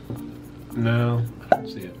green? No, I don't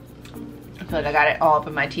see it. I feel like I got it all up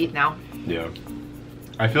in my teeth now. Yeah.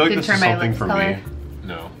 I feel like Did it this turn is my something lips for color? me.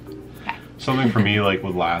 No. Okay. Something for me like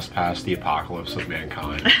would last past the apocalypse of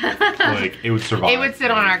mankind. Like it would survive. It would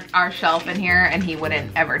sit on our shelf in here and he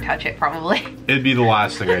wouldn't ever touch it probably. It'd be the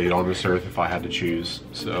last thing I eat on this earth if I had to choose.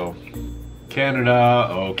 So, Canada,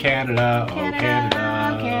 oh Canada, oh Canada.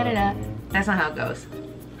 Canada. That's not how it goes.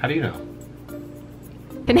 How do you know?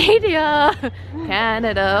 Canada,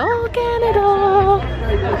 Canada, oh Canada.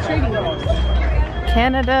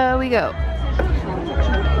 Canada we go.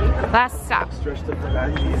 Last stop.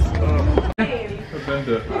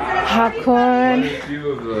 Popcorn,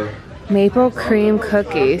 maple cream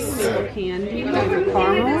cookies, Candy, maple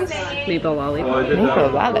caramels, maple lollipop. maple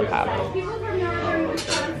lollipop.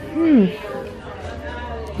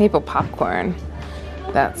 Maple popcorn.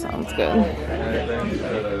 That sounds good.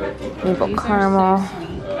 Maple caramel.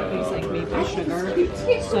 It's like maple sugar.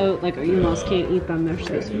 So, like, you almost can't eat them. They're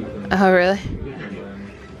so sweet. Oh, really?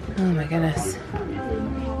 Oh my goodness.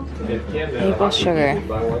 Maple sugar.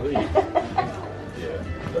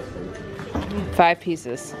 5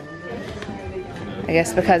 pieces. I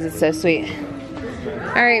guess because it's so sweet.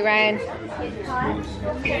 All right, Ryan.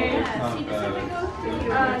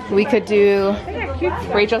 We could do,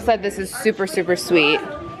 Rachel said this is super, super sweet.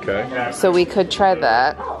 Okay. So we could try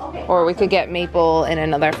that. Or we could get maple in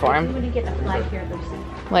another form.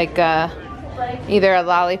 Like either a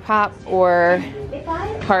lollipop or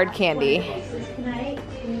hard candy.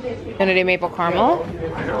 Gonna do maple caramel?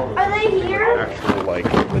 Are they here? Actual, like,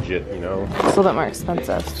 legit, you know. It's a little bit more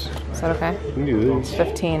expensive. Is that okay? You can do this. It's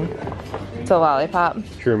 15. It's a lollipop.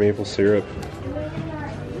 Pure maple syrup.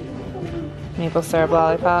 Maple syrup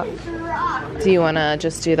lollipop. Do you wanna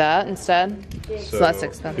just do that instead? It's less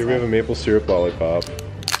expensive. Here we have a maple syrup lollipop.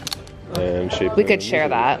 And shaped. We could share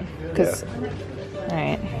that, because,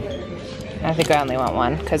 alright. I think I only want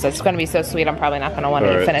one, because it's going to be so sweet, I'm probably not going to want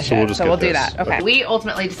to finish it. So we'll do that. Okay. We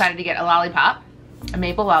ultimately decided to get a lollipop, a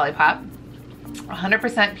maple lollipop.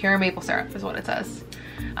 100% pure maple syrup is what it says.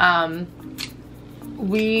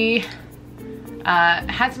 We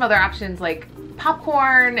had some other options like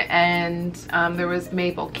popcorn, and there was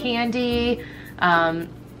maple candy.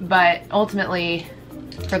 But ultimately,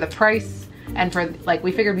 for the price, and for, like,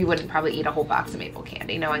 we figured we wouldn't probably eat a whole box of maple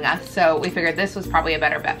candy, knowing us. So we figured this was probably a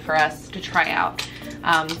better bet for us to try out,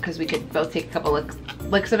 because we could both take a couple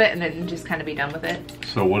licks of it and then just kind of be done with it.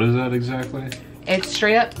 So what is that exactly? It's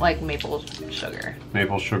straight up like maple sugar.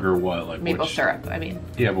 Maple sugar what? Like maple syrup, I mean.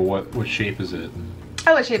 Yeah, but what shape is it?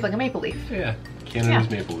 Oh, it's shaped like a maple leaf. Yeah, Canada's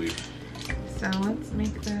maple leaf. So let's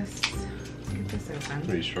make this, let's get this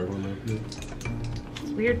open. Are you struggling with it?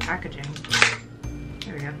 It's weird packaging.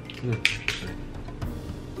 There we go. Interesting.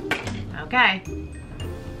 Okay.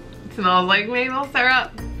 It smells like maple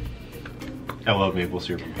syrup. I love maple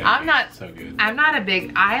syrup and pancakes. I'm not so good. I'm not a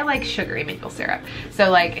big, I like sugary maple syrup. So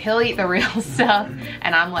like he'll eat the real stuff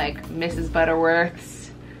and I'm like Mrs.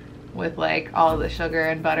 Butterworth's with like all the sugar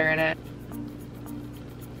and butter in it.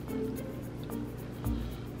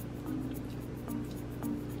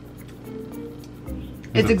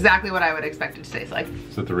 It's exactly what I would expect it to taste like.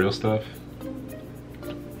 Is that the real stuff?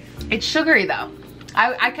 It's sugary though.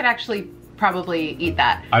 I could actually probably eat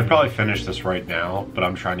that. I'd probably finish this right now, but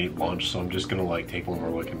I'm trying to eat lunch, so I'm just gonna like take one more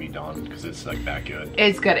look and be done because it's like that good.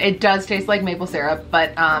 It's good. It does taste like maple syrup,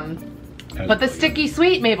 but the sticky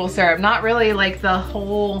sweet maple syrup, not really like the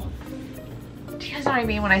whole. Do you guys know what I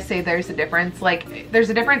mean when I say there's a difference? Like there's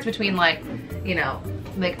a difference between like, you know,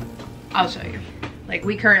 like I'll show you. Like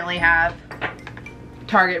we currently have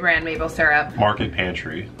Target brand maple syrup. Market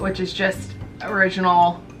Pantry. Which is just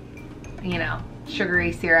original, you know,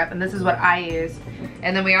 sugary syrup, and this is what I use.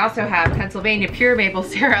 And then we also have Pennsylvania pure maple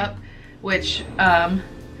syrup, which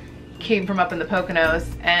came from up in the Poconos,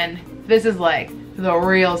 and this is like the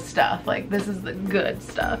real stuff. Like this is the good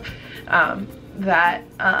stuff that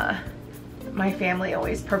my family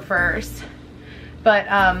always prefers. But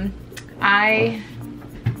I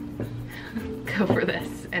go for this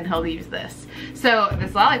and he'll use this. So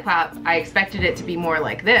this lollipop, I expected it to be more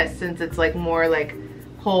like this, since it's like more like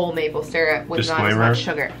whole maple syrup with not as much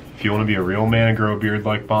sugar. If you want to be a real man and grow a beard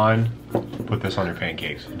like mine, put this on your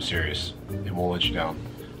pancakes. I'm serious. It won't let you down.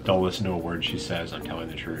 Don't listen to a word she says. I'm telling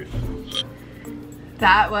the truth.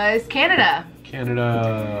 That was Canada.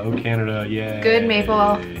 Canada. Oh, Canada. Yay. Good maple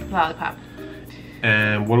lollipop.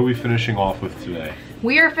 And what are we finishing off with today?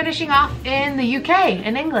 We are finishing off in the UK,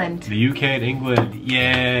 in England. The UK and England.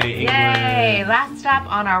 Yay, England. Yay. Last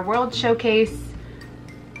stop on our World Showcase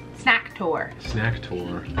snack tour. Snack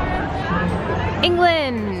tour.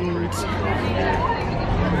 England.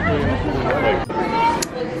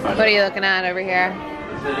 What are you looking at over here?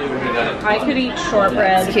 I could eat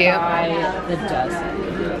shortbread It's cute. by the dozen.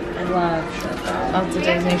 I love shortbread. Lots of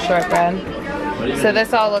Disney shortbread. So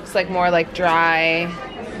this all looks like more like dry,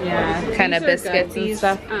 Yeah, kind of these are biscuits good. and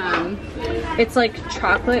stuff. It's like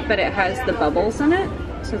chocolate, but it has the bubbles in it.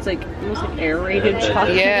 So it's like almost like aerated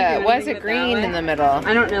chocolate. Yeah, why is Think it of that green way. in the middle?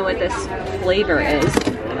 I don't know what this flavor is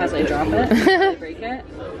as I drop it, as I break it.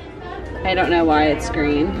 I don't know why it's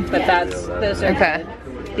green, but those are Okay. good.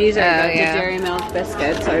 These are good. yeah. The Dairy Milk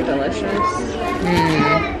biscuits are delicious.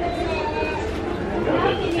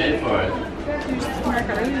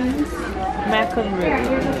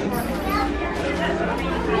 Macaroons.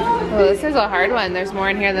 Well, this is a hard one. There's more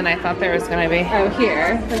in here than I thought there was gonna be. Oh,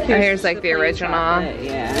 here. Like, here's just like the plain original. chocolate,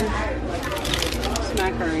 yeah. It's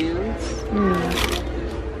macaroons.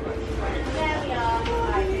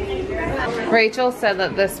 Rachel said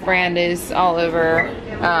that this brand is all over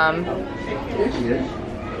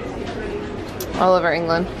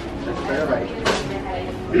England.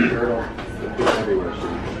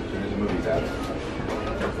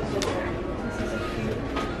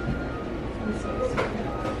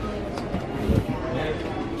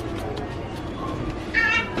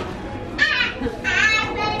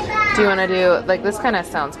 Do you want to do, like, this kind of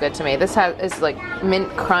sounds good to me. This is like mint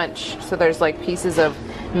crunch, so there's like pieces of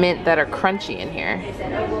mint that are crunchy in here. They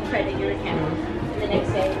said, oh, we'll credit your account. The next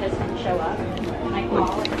day it doesn't show up. And I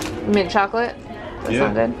call it. Mint chocolate? That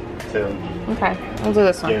sound good? Okay, we'll do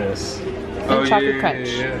this one. Yes. Mint chocolate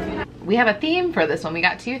crunch. We have a theme for this one. We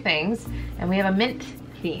got two things, and we have a mint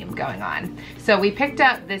theme going on. So we picked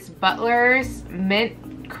up this Butler's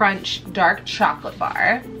Mint Crunch Dark Chocolate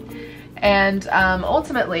Bar. And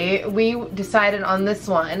ultimately, we decided on this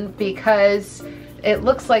one because it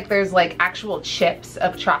looks like there's like actual chips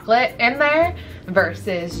of chocolate in there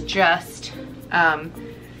versus just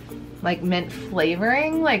like mint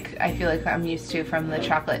flavoring, like I feel like I'm used to from the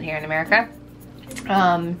chocolate here in America.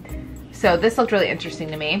 So this looked really interesting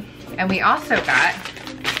to me. And we also got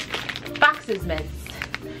Fox's mints.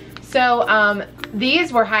 So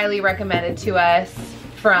these were highly recommended to us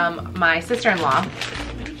from my sister-in-law.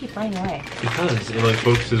 Why do you keep running away? Because it like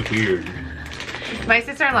focuses weird. My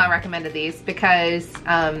sister-in-law recommended these because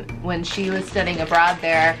when she was studying abroad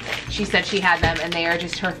there, she said she had them and they are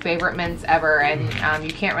just her favorite mints ever, and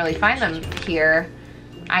you can't really find them here.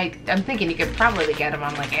 I'm thinking you could probably get them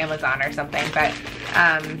on like Amazon or something,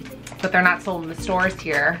 but they're not sold in the stores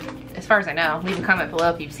here, as far as I know. Leave a comment below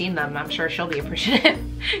if you've seen them. I'm sure she'll be appreciative.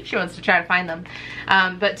 She wants to try to find them.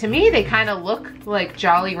 But to me, they kind of look like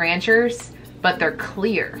Jolly Ranchers, but they're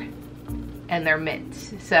clear and they're mint.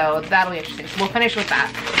 So that'll be interesting. So we'll finish with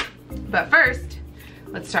that. But first,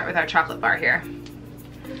 let's start with our chocolate bar here.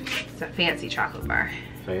 It's a fancy chocolate bar.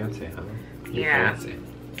 Fancy, huh? Yeah. Fancy.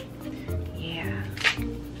 Yeah.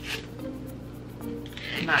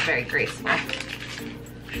 Not very graceful.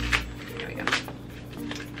 There we go.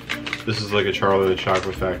 This is like a Charlie and the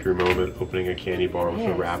Chocolate Factory moment, opening a candy bar with a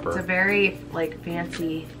It's a wrapper. very like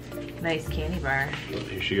fancy, nice candy bar.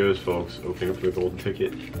 Here she goes, folks, opening up the golden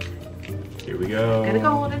ticket. Here we go. Get a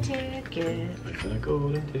golden ticket. Get a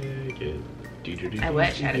golden ticket. I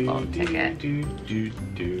wish I had a golden ticket. I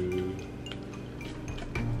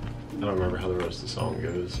don't remember how the rest of the song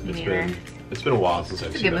goes. Neither. It's been a while since I've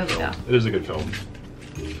It's a seen good that movie, film. though. It is a good film.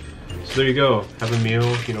 So there you go. Have a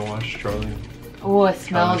meal. You know, watch Charlie. Oh, it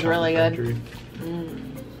smells Charlie really Chocolate good.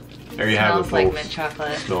 Factory. There you have it, Smells like folks. mint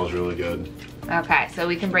chocolate. Smells really good. Okay, so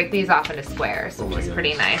we can break these off into squares, Oh which my is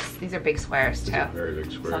pretty goodness. nice. These are big squares These too. are very big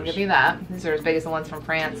So I'll squares. give you that. These are as big as the ones from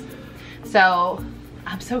France. So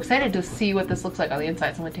I'm so excited to see what this looks like on the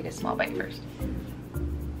inside. So I'm gonna take a small bite first.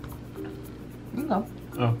 You go.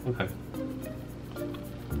 Oh, okay.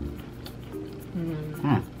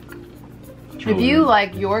 If you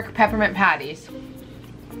like York peppermint patties,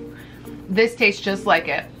 this tastes just like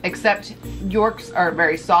it, except Yorks are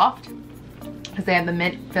very soft because they have the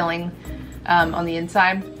mint filling on the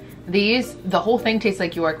inside. These, the whole thing tastes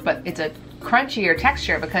like York, but it's a crunchier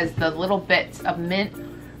texture because the little bits of mint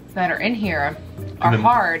that are in here are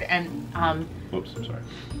hard and whoops, I'm sorry.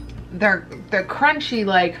 they're crunchy.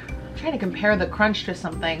 Like, I'm trying to compare the crunch to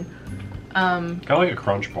something. Kind of like a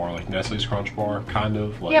Crunch Bar, like Nestle's Crunch Bar, kind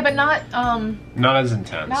of. Like, Yeah, but not as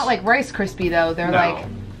intense. not like Rice Krispie though. They're No. like,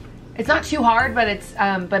 it's not too hard, but it's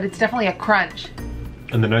definitely a crunch.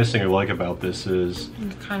 And the nice thing I like about this is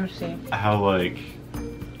Kind of see. how, like,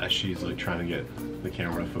 as she's like trying to get the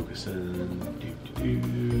camera to focus in,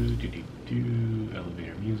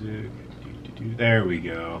 elevator music, there we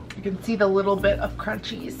go. You can see the little bit of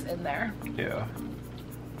crunchies in there. Yeah.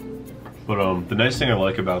 But the nice thing I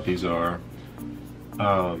like about these are,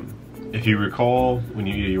 if you recall when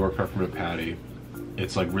you eat a York peppermint patty,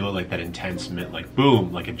 it's like really like that intense mint, like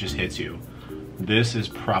boom, like it just hits you. This is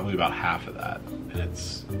probably about half of that,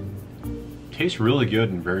 and tastes really good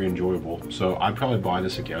and very enjoyable. So I'd probably buy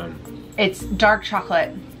this again. It's dark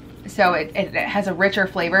chocolate, so it has a richer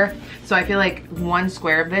flavor. So I feel like one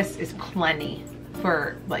square of this is plenty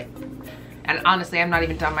for like, and honestly, I'm not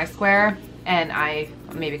even done my square, and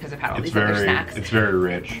maybe because I've had all these other snacks. It's very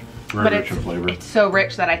rich. Very rich in flavor. It's so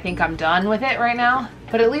rich that I think I'm done with it right now.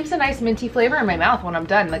 But it leaves a nice minty flavor in my mouth when I'm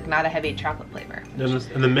done, like not a heavy chocolate flavor. And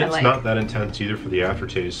the mint's not that intense either for the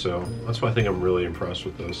aftertaste, so that's why I think I'm really impressed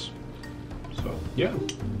with this. So, yeah.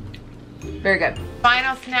 Very good.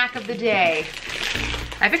 Final snack of the day.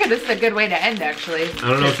 I figured this is a good way to end, actually. I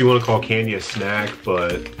don't know if you want to call candy a snack,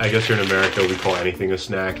 but I guess here in America we call anything a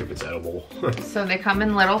snack if it's edible. So they come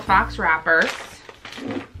in little Fox wrappers.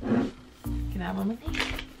 Can I have one with me?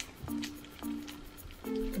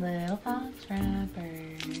 Little Fox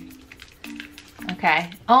wrappers. Okay.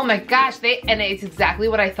 Oh my gosh, and it's exactly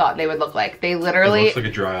what I thought they would look like. They literally, it looks like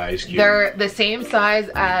a dry ice cube. they're the same size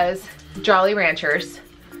as Jolly Ranchers,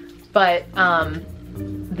 but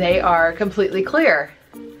they are completely clear,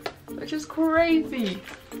 which is crazy.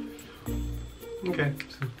 Okay.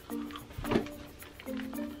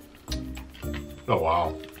 Oh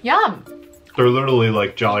wow. Yum. They're literally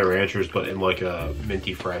like Jolly Ranchers, but in like a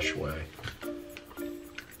minty fresh way.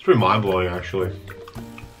 It's pretty mind-blowing, actually.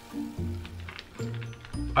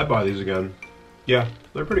 I'd buy these again. Yeah,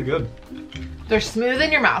 they're pretty good. They're smooth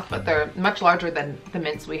in your mouth, but they're much larger than the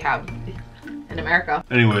mints we have in America.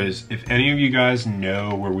 Anyways, if any of you guys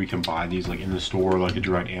know where we can buy these, like in the store, like a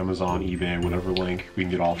direct Amazon, eBay, whatever link we can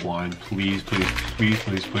get offline, please, please, please,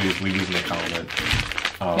 please, please leave these in a comment.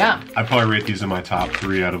 Yeah. I'd probably rate these in my top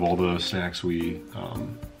 3 out of all the snacks we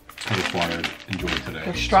enjoyed today.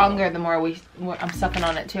 They're stronger the more I'm sucking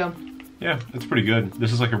on it too. Yeah, it's pretty good.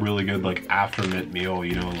 This is like a really good like after mint meal,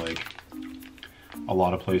 you know, like a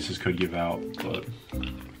lot of places could give out, but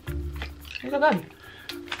These are good.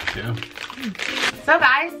 yeah. So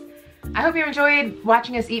guys, I hope you enjoyed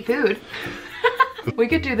watching us eat food. We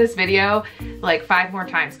could do this video like 5 more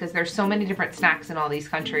times because there's so many different snacks in all these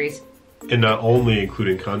countries. And not only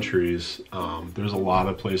including countries, there's a lot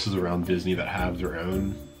of places around Disney that have their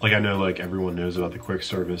own. Like I know like everyone knows about the quick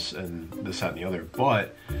service and this, that, and the other,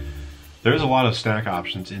 but there's a lot of snack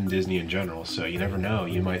options in Disney in general, so you never know.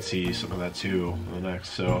 You might see some of that too on the next,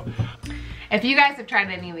 so. If you guys have tried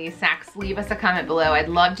any of these snacks, leave us a comment below. I'd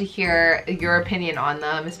love to hear your opinion on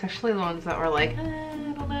them, especially the ones that were like,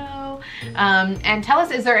 I don't know. And tell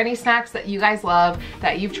us, is there any snacks that you guys love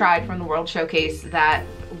that you've tried from the World Showcase that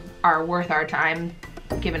are worth our time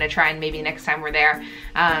giving a try, and maybe next time we're there?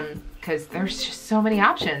 Because there's just so many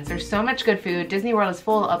options. There's so much good food. Disney World is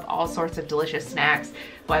full of all sorts of delicious snacks,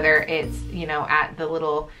 whether it's, you know, at the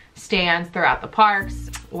little stands throughout the parks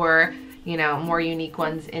or, you know, more unique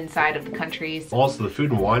ones inside of the countries. Also the Food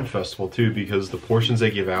and Wine Festival too, because the portions they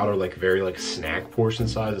give out are like very like snack portion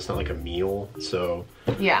size. It's not like a meal, so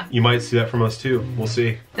yeah, you might see that from us too. We'll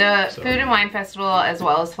see. The Food and Wine Festival, as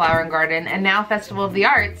well as Flower and Garden, and now Festival of the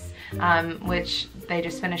Arts, which they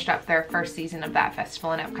just finished up their first season of that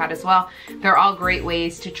festival in Epcot as well. They're all great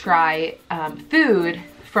ways to try food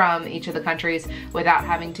from each of the countries without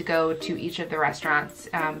having to go to each of the restaurants,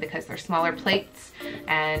 because they're smaller plates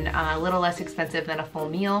and a little less expensive than a full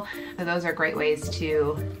meal. So those are great ways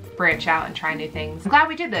to branch out and try new things. I'm glad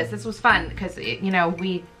we did this. This was fun because, you know,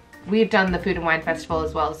 we've done the Food and Wine Festival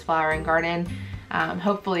as well as Flower and Garden.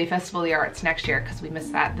 Hopefully Festival of the Arts next year, because we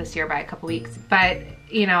missed that this year by a couple weeks. But,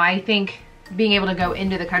 you know, I think being able to go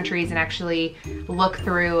into the countries and actually look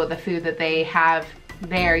through the food that they have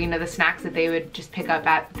there, you know, the snacks that they would just pick up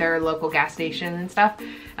at their local gas station and stuff,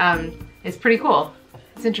 is pretty cool.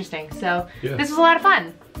 It's interesting. So yeah, this was a lot of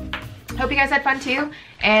fun. Hope you guys had fun too,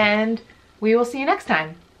 and we will see you next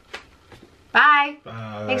time. Bye.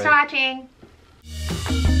 Bye. Thanks for watching.